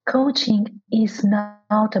Coaching is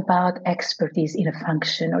not about expertise in a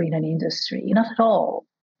function or in an industry, not at all.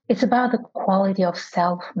 It's about the quality of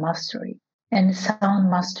self mastery and sound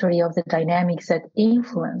mastery of the dynamics that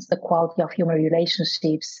influence the quality of human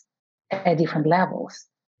relationships at different levels.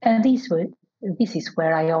 And this is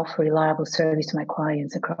where I offer reliable service to my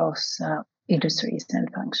clients across industries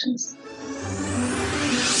and functions.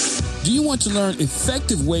 Do you want to learn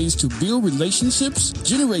effective ways to build relationships,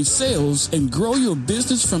 generate sales, and grow your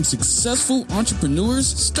business from successful entrepreneurs,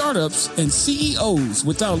 startups, and CEOs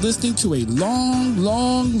without listening to a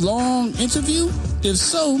long interview? If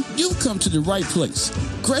so, you've come to the right place.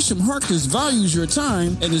 Gresham Harkless values your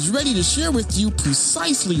time and is ready to share with you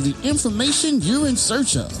precisely the information you're in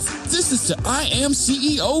search of. This is the I Am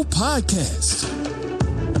CEO podcast.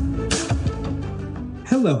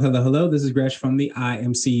 Hello. This is Gresh from the I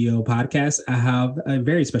Am CEO podcast. I have a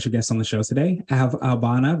very special guest on the show today. I have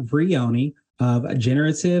Albana Vrioni of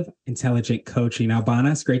Generative Intelligent Coaching.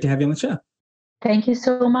 Albana, it's great to have you on the show. Thank you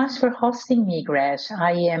so much for hosting me, Gresh.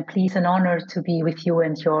 I am pleased and honored to be with you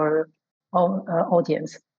and your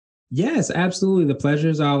audience. Yes, absolutely. The pleasure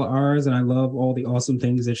is all ours. And I love all the awesome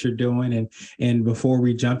things that you're doing. And before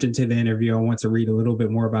we jumped into the interview, I want to read a little bit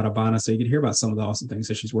more about Albana so you can hear about some of the awesome things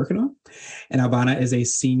that she's working on. And Albana is a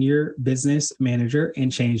senior business manager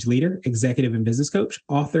and change leader, executive and business coach,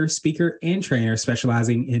 author, speaker, and trainer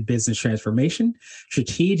specializing in business transformation,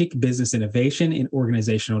 strategic business innovation, and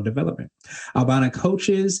organizational development. Albana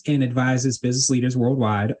coaches and advises business leaders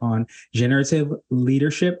worldwide on generative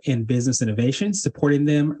leadership and business innovation, supporting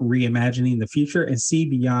them reimagining the future and see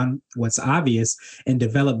beyond what's obvious and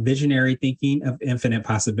develop visionary thinking of infinite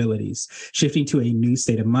possibilities, shifting to a new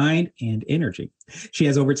state of mind and energy. She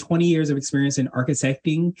has over 20 years of experience in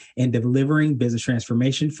architecting and delivering business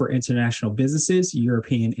transformation for international businesses,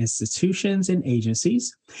 European institutions, and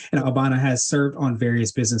agencies. And Albana has served on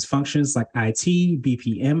various business functions like IT,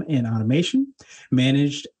 BPM, and automation,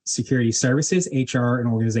 managed security services, HR and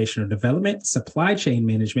organizational development, supply chain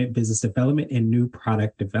management, business development, and new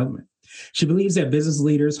product development. She believes that business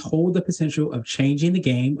leaders hold the potential of changing the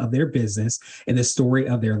game of their business and the story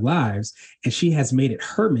of their lives, and she has made it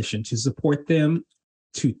her mission to support them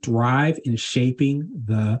to thrive in shaping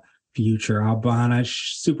the future. Albana,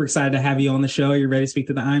 super excited to have you on the show. Are you ready to speak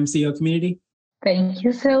to the I'm CEO community? Thank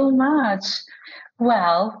you so much.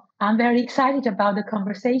 Well, I'm very excited about the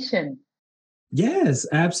conversation. Yes,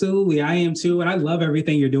 absolutely. I am too. And I love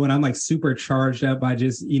everything you're doing. I'm like super charged up by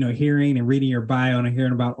just, hearing and reading your bio and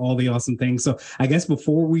hearing about all the awesome things. So I guess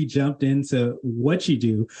before we jumped into what you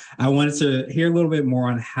do, I wanted to hear a little bit more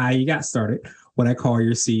on how you got started, what I call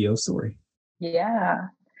your CEO story. Yeah.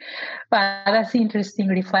 Well, that's an interesting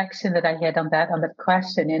reflection that I had on that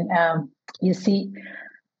question. And you see,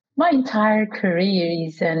 my entire career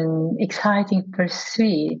is an exciting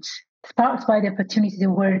pursuit, sparked by the opportunity to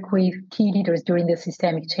work with key leaders during the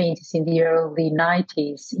systemic changes in the early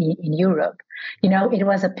 90s in Europe. It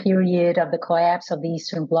was a period of the collapse of the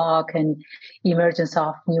Eastern Bloc and emergence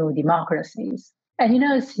of new democracies.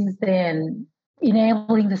 And, since then,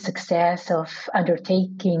 enabling the success of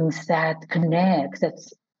undertakings that connect, that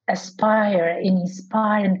aspire and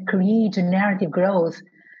inspire and create narrative growth,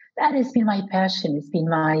 that has been my passion. It's been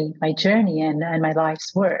my journey and my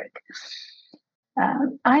life's work.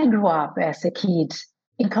 I grew up as a kid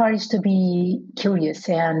encouraged to be curious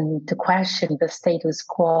and to question the status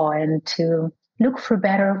quo and to look for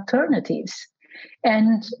better alternatives.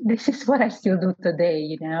 And this is what I still do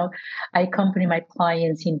today. I accompany my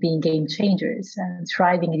clients in being game changers and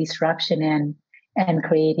thriving in disruption and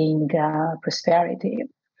creating prosperity.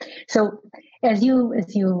 So as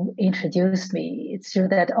you introduced me, it's true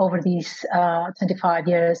that over these 25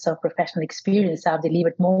 years of professional experience, I've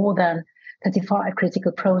delivered more than 35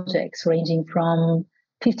 critical projects ranging from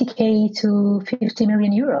 50K to 50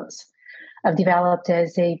 million euros. I've developed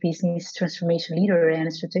as a business transformation leader and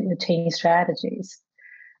change strategies,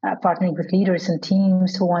 partnering with leaders and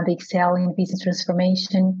teams who want to excel in business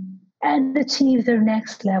transformation and achieve their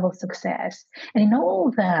next level of success. And in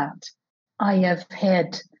all that, I have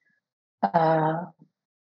had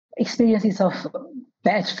experiences of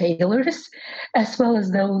bad failures, as well as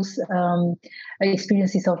those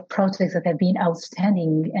experiences of projects that have been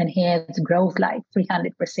outstanding and had growth like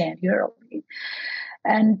 300% yearly.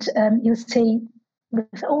 And you say,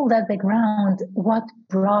 with all that background, what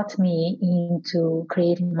brought me into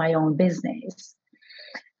creating my own business?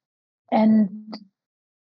 And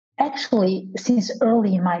actually, since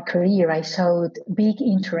early in my career, I showed big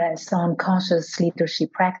interest on conscious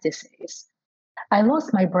leadership practices. I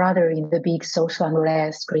lost my brother in the big social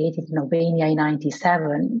unrest created in Albania in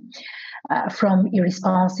 97 from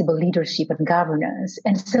irresponsible leadership and governance.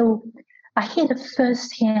 And so I had a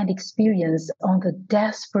first-hand experience on the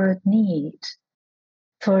desperate need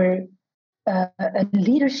for a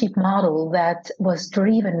leadership model that was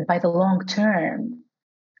driven by the long term,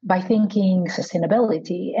 by thinking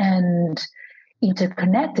sustainability and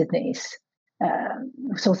interconnectedness.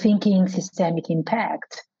 So thinking systemic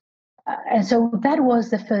impact. And so that was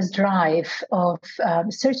the first drive of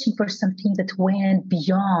searching for something that went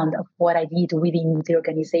beyond of what I did within the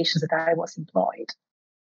organizations that I was employed.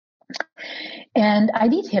 And I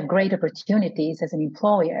did have great opportunities as an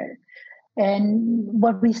employer. And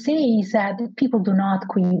what we say is that people do not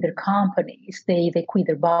quit their companies, they quit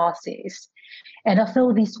their bosses. And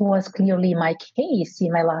although this was clearly my case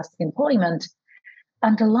in my last employment,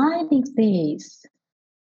 underlining this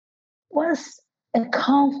was a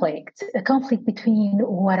conflict between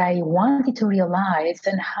what I wanted to realize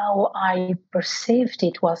and how I perceived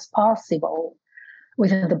it was possible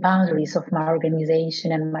within the boundaries of my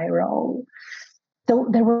organization and my role. So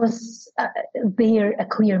there was a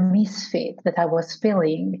clear misfit that I was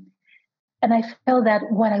feeling. And I felt that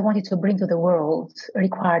what I wanted to bring to the world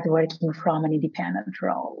required working from an independent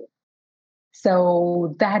role.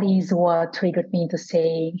 So that is what triggered me to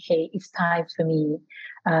say, hey, it's time for me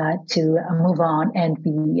to move on and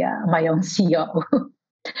be my own CEO.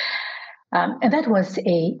 And that was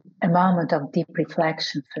a moment of deep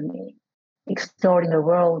reflection for me, exploring a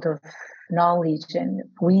world of knowledge and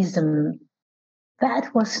wisdom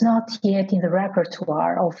that was not yet in the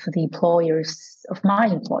repertoire of my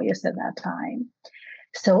employers at that time.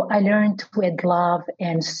 So I learned to add love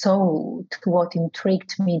and soul to what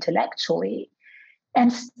intrigued me intellectually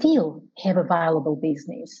and still have a viable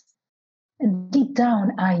business. And deep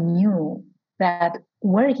down, I knew that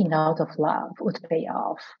working out of love would pay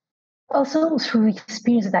off. Also, through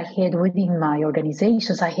experience that I had within my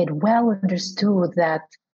organizations, I had well understood that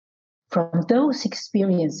from those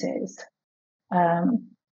experiences,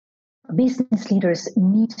 business leaders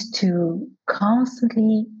need to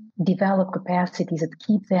constantly develop capacities that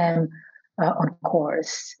keep them on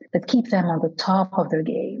course, that keep them on the top of their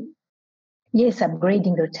game. Yes,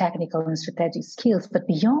 upgrading their technical and strategic skills, but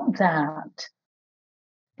beyond that,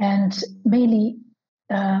 and mainly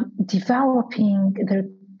developing their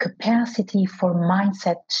capacity for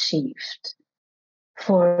mindset shift,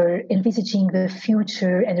 for envisaging the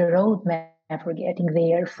future and the roadmap for getting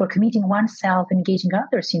there, for committing oneself and engaging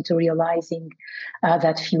others into realizing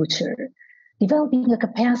that future, developing a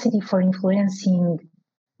capacity for influencing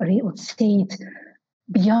real estate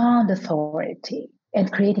beyond authority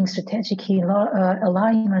and creating strategic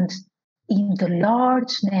alignment in the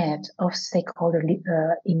large net of stakeholder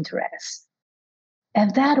interests.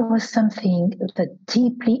 And that was something that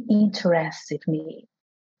deeply interested me.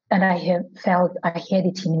 And I have felt I had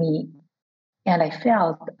it in me. And I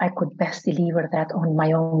felt I could best deliver that on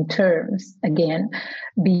my own terms, again,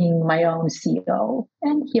 being my own CEO.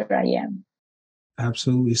 And here I am.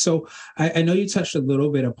 Absolutely. So I know you touched a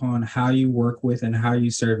little bit upon how you work with and how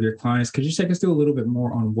you serve your clients. Could you take us through a little bit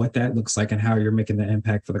more on what that looks like and how you're making the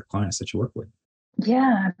impact for the clients that you work with?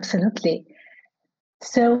 Yeah, absolutely.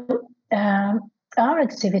 So our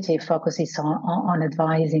activity focuses on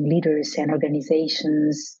advising leaders and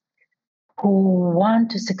organizations who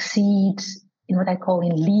want to succeed in what I call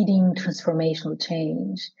in leading transformational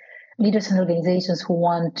change. Leaders and organizations who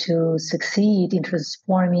want to succeed in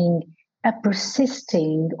transforming a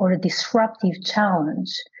persisting or a disruptive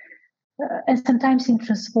challenge, and sometimes in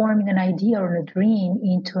transforming an idea or a dream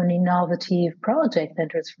into an innovative project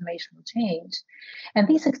and transformational change. And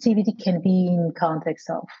this activity can be in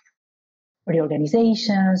context of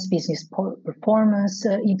reorganizations, business performance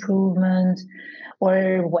improvement,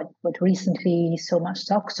 or what recently so much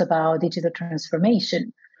talks about, digital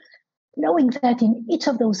transformation. Knowing that in each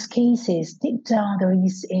of those cases, deep down, there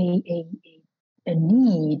is a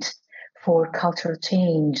need for cultural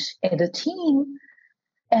change at a team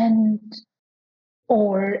and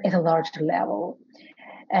or at a larger level.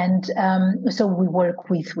 And so we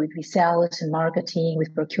work with sales and marketing,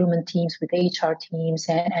 with procurement teams, with HR teams,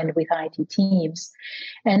 and with IT teams.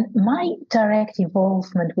 And my direct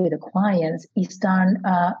involvement with the clients is done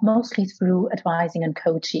mostly through advising and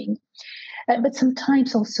coaching, but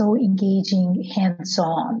sometimes also engaging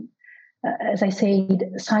hands-on, as I said,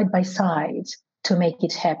 side by side to make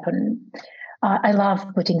it happen. I love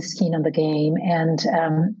putting skin on the game,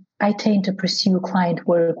 and I tend to pursue client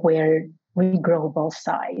work where we grow both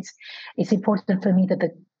sides. It's important for me that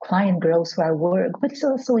the client grows through our work, but it's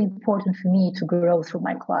also important for me to grow through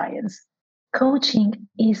my clients. coaching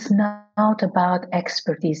is not about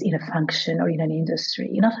expertise in a function or in an industry,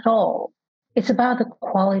 not at all. It's about the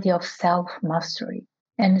quality of self-mastery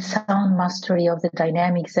and sound mastery of the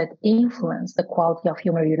dynamics that influence the quality of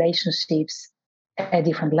human relationships at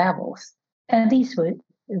different levels. And this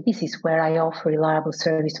is where I offer reliable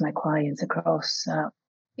service to my clients across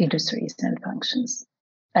industries and functions.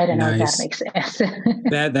 I don't know if that makes sense.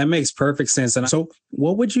 That makes perfect sense. And so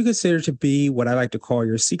what would you consider to be what I like to call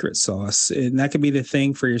your secret sauce? And that could be the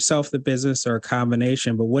thing for yourself, the business, or a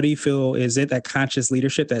combination. But what do you feel, is it that conscious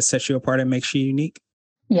leadership that sets you apart and makes you unique?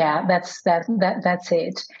 Yeah, that's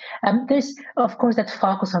it. There's, of course, that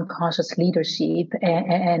focus on conscious leadership,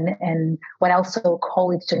 and what I also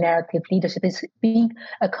call it generative leadership is being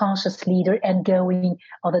a conscious leader and going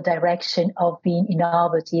on the direction of being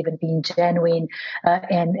innovative and being genuine,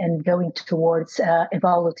 and going towards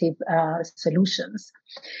evolutive solutions.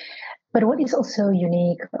 But what is also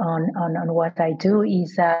unique on what I do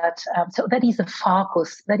is that so that is the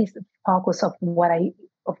focus. That is the focus of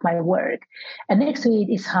of my work. And next to it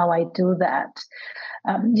is how I do that.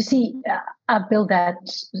 You see, I built that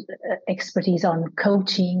expertise on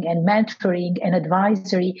coaching and mentoring and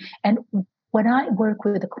advisory. And when I work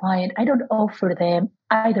with a client, I don't offer them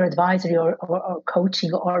either advisory or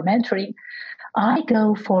coaching or mentoring. I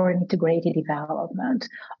go for an integrated development,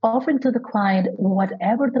 offering to the client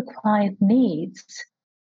whatever the client needs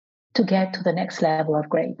to get to the next level of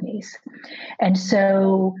greatness. And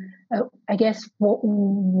so I guess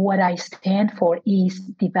what I stand for is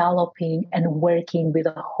developing and working with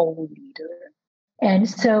a whole leader. And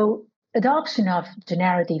so adoption of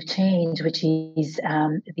generative change, which is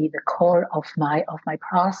the core of my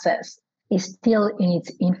process, is still in its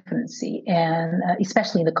infancy, and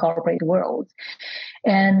especially in the corporate world.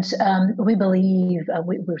 And we believe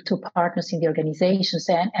we're two partners in the organizations,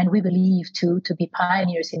 and we believe to be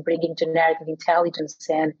pioneers in bringing generative intelligence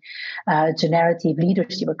and generative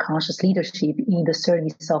leadership or conscious leadership in the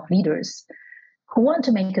service of leaders who want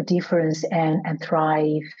to make a difference and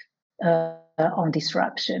thrive on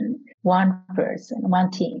disruption. One person, one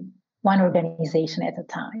team, one organization at a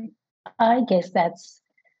time. I guess that's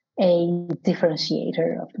a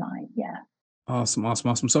differentiator of mine. Yeah. Awesome.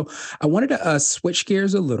 So I wanted to switch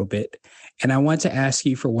gears a little bit, and I want to ask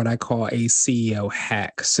you for what I call a CEO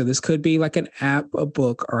hack. So this could be like an app, a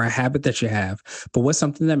book, or a habit that you have, but what's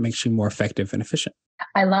something that makes you more effective and efficient?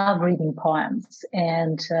 I love reading poems,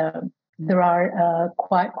 and there are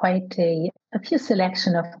quite a few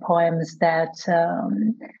selection of poems that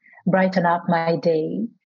brighten up my day.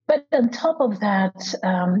 But on top of that,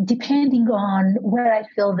 depending on where I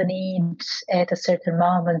feel the need at a certain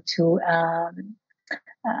moment to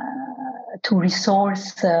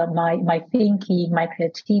resource my thinking, my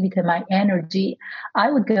creativity, my energy,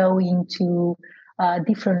 I would go into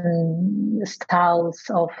different styles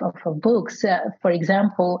of books. For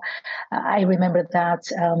example, I remember that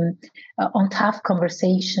on tough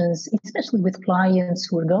conversations, especially with clients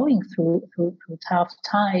who are going through tough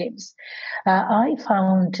times, I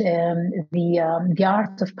found the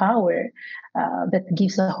Art of Power that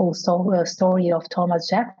gives a whole story of Thomas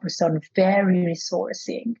Jefferson very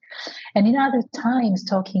resourcing. And in other times,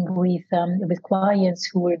 talking with clients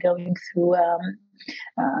who were going through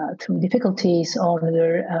difficulties on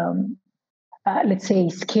their, let's say,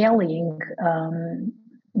 scaling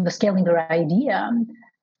their idea,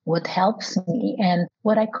 what helps me and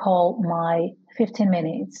what I call my 15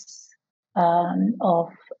 minutes of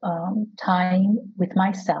time with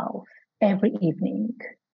myself every evening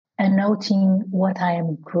and noting what I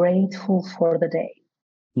am grateful for the day.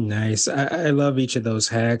 Nice. I love each of those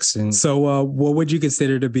hacks. And so what would you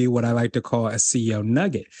consider to be what I like to call a CEO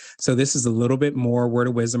nugget? So this is a little bit more word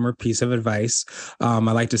of wisdom or piece of advice. I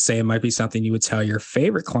like to say it might be something you would tell your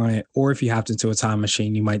favorite client, or if you hopped into a time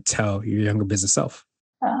machine, you might tell your younger business self.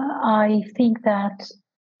 I think that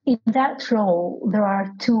in that role, there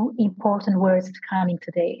are two important words coming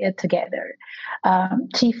together,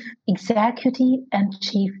 Chief Executive and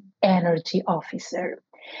Chief Energy Officer.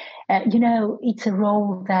 It's a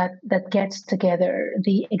role that gets together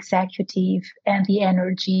the executive and the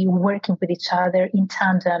energy working with each other in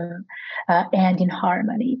tandem and in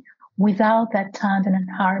harmony. Without that tandem and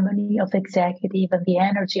harmony of the executive and the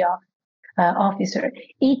energy of officer,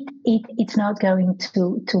 it's not going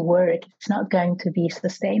to work. It's not going to be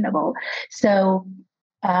sustainable. So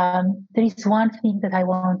there is one thing that I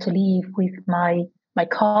want to leave with my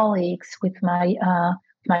colleagues, with my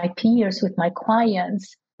peers, with my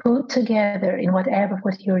clients. Put together in what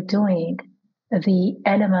you're doing, the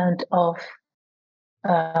element of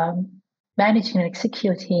managing and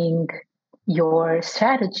executing your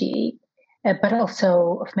strategy but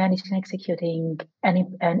also of managing, executing, and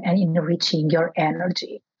enriching your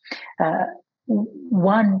energy.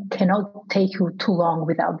 One cannot take you too long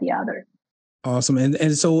without the other. Awesome.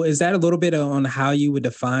 And so is that a little bit on how you would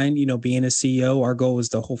define, being a CEO? Our goal is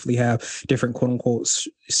to hopefully have different quote unquote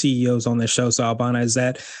CEOs on the show. So Albana, is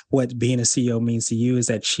that what being a CEO means to you? Is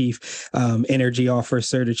that chief energy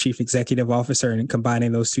officer to chief executive officer and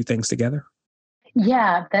combining those two things together?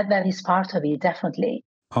 Yeah, that is part of it, definitely.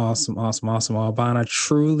 Awesome. Albana,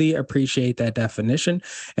 truly appreciate that definition.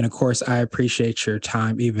 And of course, I appreciate your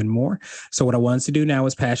time even more. So what I wanted to do now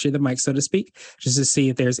is pass you the mic, so to speak, just to see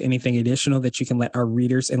if there's anything additional that you can let our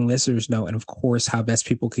readers and listeners know. And of course, how best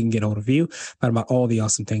people can get hold of you, but about all the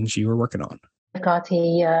awesome things you are working on. I've got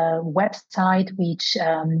a website which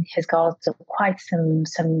has got quite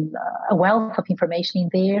a wealth of information in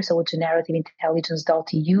there. So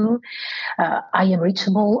generativeintelligence.eu. I am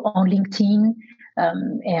reachable on LinkedIn.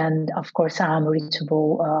 And of course, I'm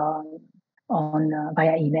reachable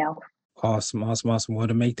via email. Awesome. Well,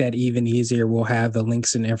 to make that even easier, we'll have the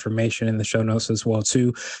links and information in the show notes as well,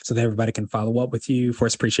 too, so that everybody can follow up with you.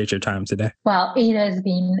 First, appreciate your time today. Well, it has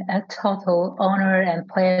been a total honor and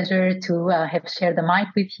pleasure to have shared the mic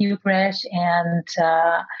with you, Gresh. And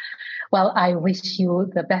well, I wish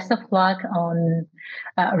you the best of luck on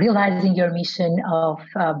realizing your mission of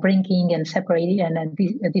bringing and separating and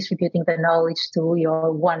distributing the knowledge to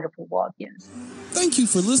your wonderful audience. Thank you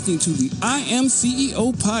for listening to the I Am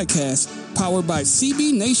CEO podcast, powered by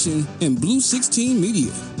CB Nation and Blue 16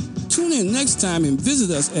 Media. Tune in next time and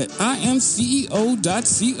visit us at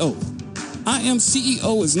imceo.co. I Am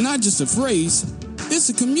CEO is not just a phrase, it's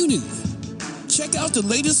a community. Check out the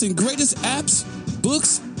latest and greatest apps,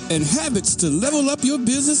 books, and habits to level up your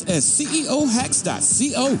business at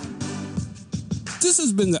ceohacks.co. This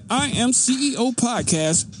has been the I Am CEO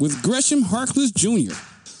podcast with Gresham Harkless Jr.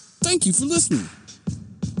 Thank you for listening.